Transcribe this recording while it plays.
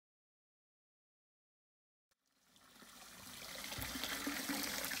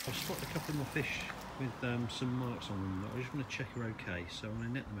of my fish with some marks on them. I just want to check are okay, so I'm going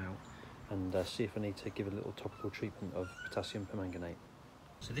to net them out and see if I need to give a little topical treatment of potassium permanganate.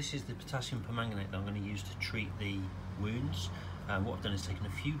 So this is the potassium permanganate that I'm going to use to treat the wounds. What I've done is taken a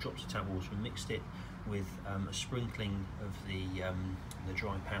few drops of tap water and mixed it with a sprinkling of the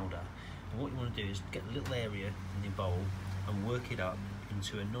dry powder. And what you want to do is get a little area in your bowl and work it up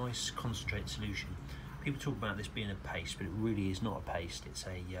into a nice concentrated solution. People talk about this being a paste, but it really is not a paste. It's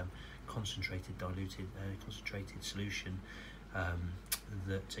a concentrated, diluted, concentrated solution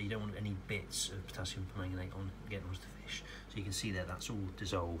that you don't want any bits of potassium permanganate on getting onto the fish. So you can see there, that's all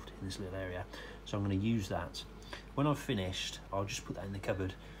dissolved in this little area. So I'm going to use that. When I've finished, I'll just put that in the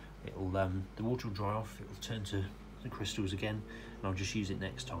cupboard. It'll the water will dry off. It will turn to the crystals again, and I'll just use it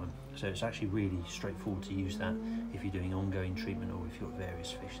next time. So it's actually really straightforward to use that if you're doing ongoing treatment or if you've got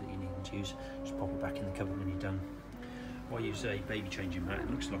various fish that you need to use. Just pop it back in the cupboard when you're done. I use a baby changing mat.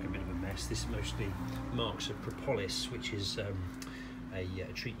 It looks like a bit of a mess. This mostly marks of propolis, which is a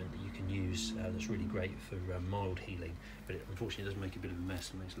treatment that you can use that's really great for mild healing, but it unfortunately does make a bit of a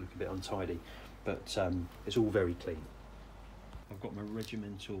mess and makes it look a bit untidy, but it's all very clean. I've got my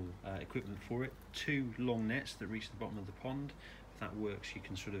regimental equipment for it, 2 long nets that reach the bottom of the pond. If that works, you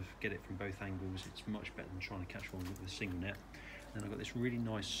can sort of get it from both angles. It's much better than trying to catch one with a single net. Then I've got this really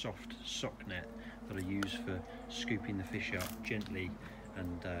nice soft sock net that I use for scooping the fish up gently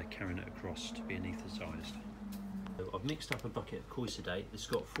and carrying it across to be anaesthetised. So I've mixed up a bucket of koi sedate. It's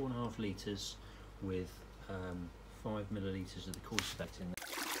got 4.5 litres with 5 millilitres of the koi sedate in there.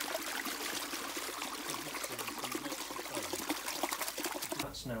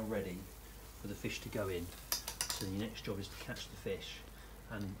 That's now ready for the fish to go in. So the next job is to catch the fish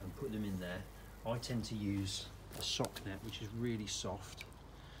and put them in there. I tend to use a sock net, which is really soft,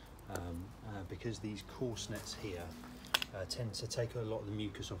 because these coarse nets here tend to take a lot of the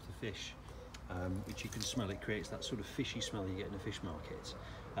mucus off the fish, which you can smell. It creates that sort of fishy smell you get in a fish market.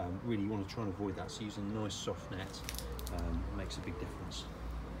 Really, you want to try and avoid that, so using a nice soft net makes a big difference.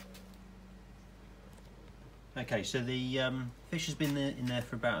 Okay, so the fish has been in there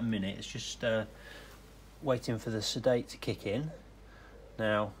for about a minute. It's just waiting for the sedate to kick in.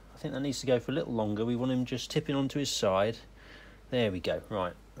 Now, I think that needs to go for a little longer. We want him just tipping onto his side. There we go.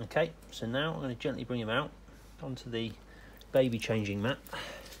 Right, okay, so now I'm going to gently bring him out onto the baby changing mat,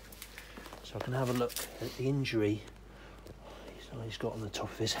 so I can have a look at the injury he's got on the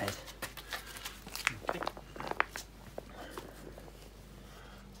top of his head. Okay.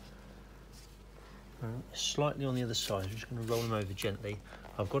 Slightly on the other side. I'm just going to roll him over gently.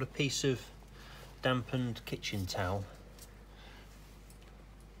 I've got a piece of dampened kitchen towel.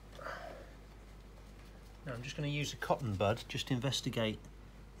 Now I'm just going to use a cotton bud just to investigate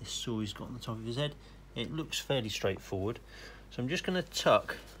this sore he's got on the top of his head. It looks fairly straightforward, so I'm just going to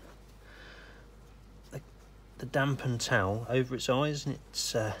tuck the dampened towel over its eyes and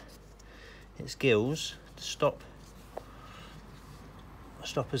its gills to stop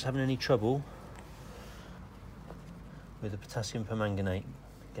us having any trouble with the potassium permanganate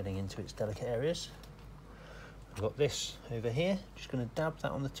getting into its delicate areas. I've got this over here, just going to dab that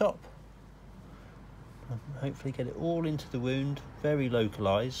on the top and hopefully get it all into the wound, very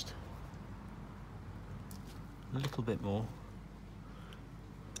localised. A little bit more.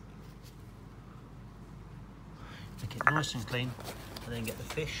 Make it nice and clean, and then get the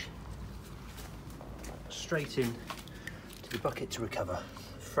fish straight in to the bucket to recover.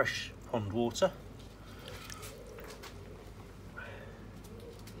 Fresh pond water.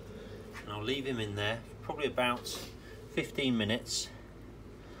 And I'll leave him in there for probably about 15 minutes,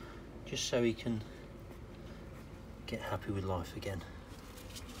 just so he can get happy with life again.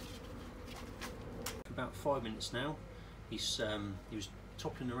 For about 5 minutes now, he was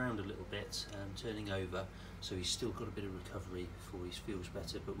toppling around a little bit, turning over, so he's still got a bit of recovery before he feels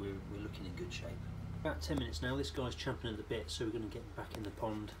better, but we're looking in good shape. About 10 minutes now, this guy's champing at the bit, so we're going to get him back in the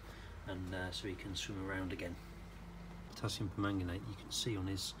pond and so he can swim around again. Potassium permanganate, you can see on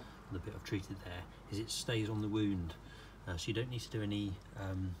the bit I've treated there, is it stays on the wound, so you don't need to do any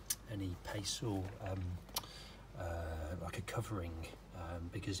paste or like a covering,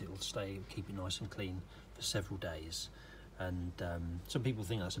 because it'll keep it nice and clean for several days. And some people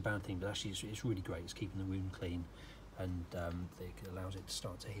think that's a bad thing, but actually it's really great. It's keeping the wound clean, and it allows it to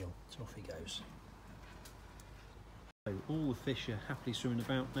start to heal. So off he goes. So all the fish are happily swimming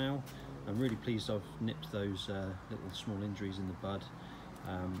about now. I'm really pleased I've nipped those little small injuries in the bud.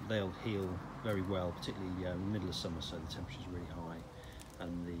 They'll heal very well, particularly in the middle of summer, so the temperature's really high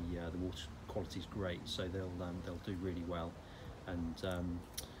and the water quality is great, so they'll do really well. And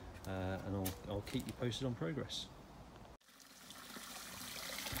I'll keep you posted on progress.